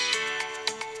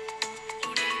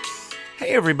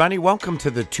Hey everybody, welcome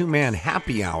to the Two-Man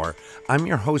Happy Hour. I'm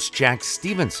your host, Jack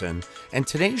Stevenson, and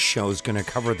today's show is going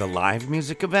to cover the live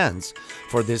music events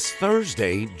for this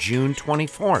Thursday, June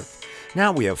 24th.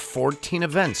 Now we have 14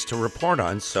 events to report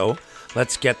on, so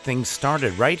let's get things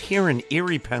started. Right here in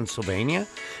Erie, Pennsylvania,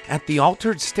 at the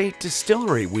Altered State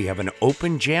Distillery, we have an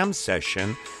open jam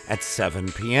session at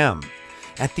 7 p.m.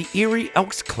 At the Erie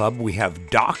Elks Club, we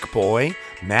have Doc Boy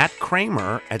Matt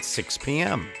Kramer at 6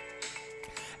 p.m.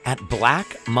 At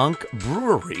Black Monk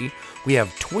Brewery, we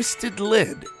have Twisted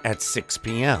Lid at 6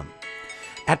 p.m.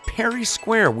 At Perry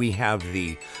Square, we have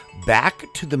the Back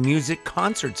to the Music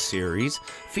concert series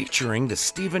featuring the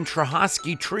Stephen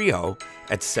Trahosky Trio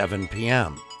at 7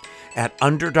 p.m. At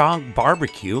Underdog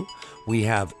Barbecue, we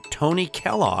have Tony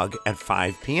Kellogg at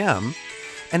 5 p.m.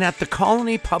 And at the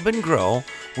Colony Pub and Grill,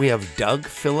 we have Doug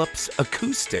Phillips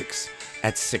Acoustics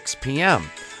at 6 p.m.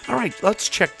 All right, let's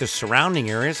check the surrounding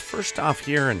areas. First off,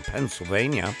 here in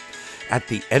Pennsylvania, at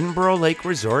the Edinburgh Lake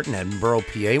Resort in Edinburgh,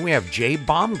 PA, we have Jay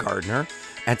Baumgartner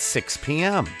at 6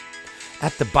 p.m.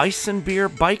 At the Bison Beer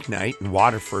Bike Night in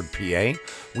Waterford, PA,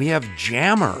 we have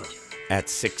Jammer at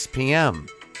 6 p.m.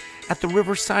 At the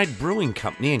Riverside Brewing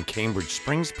Company in Cambridge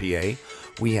Springs, PA,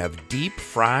 we have Deep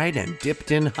Fried and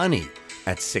Dipped in Honey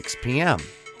at 6 p.m.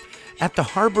 At the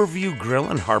Harborview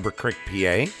Grill in Harbor Creek,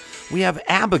 PA, we have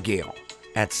Abigail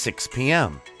at 6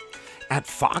 p.m. At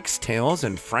Foxtails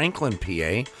in Franklin,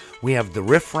 PA, we have the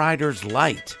Riff Riders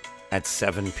Light at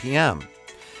 7 p.m.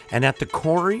 And at the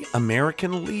Corey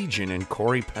American Legion in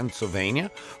Corey,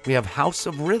 Pennsylvania, we have House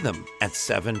of Rhythm at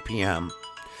 7 p.m.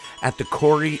 At the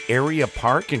Corey Area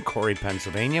Park in Corey,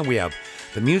 Pennsylvania, we have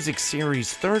the music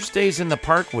series Thursdays in the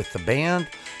Park with the band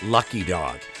Lucky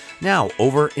Dog. Now,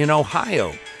 over in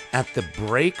Ohio, at the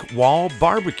Break Wall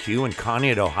Barbecue in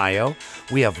Conneaut, Ohio,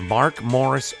 we have Mark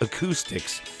Morris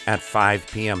Acoustics at 5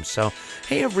 p.m. So,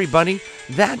 hey everybody,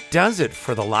 that does it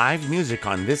for the live music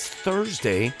on this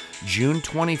Thursday, June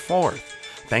 24th.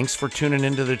 Thanks for tuning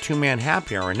into the Two-Man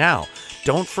Happy Hour. Now,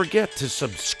 don't forget to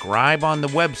subscribe on the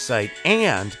website,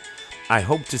 and I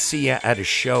hope to see you at a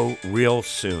show real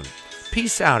soon.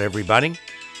 Peace out, everybody.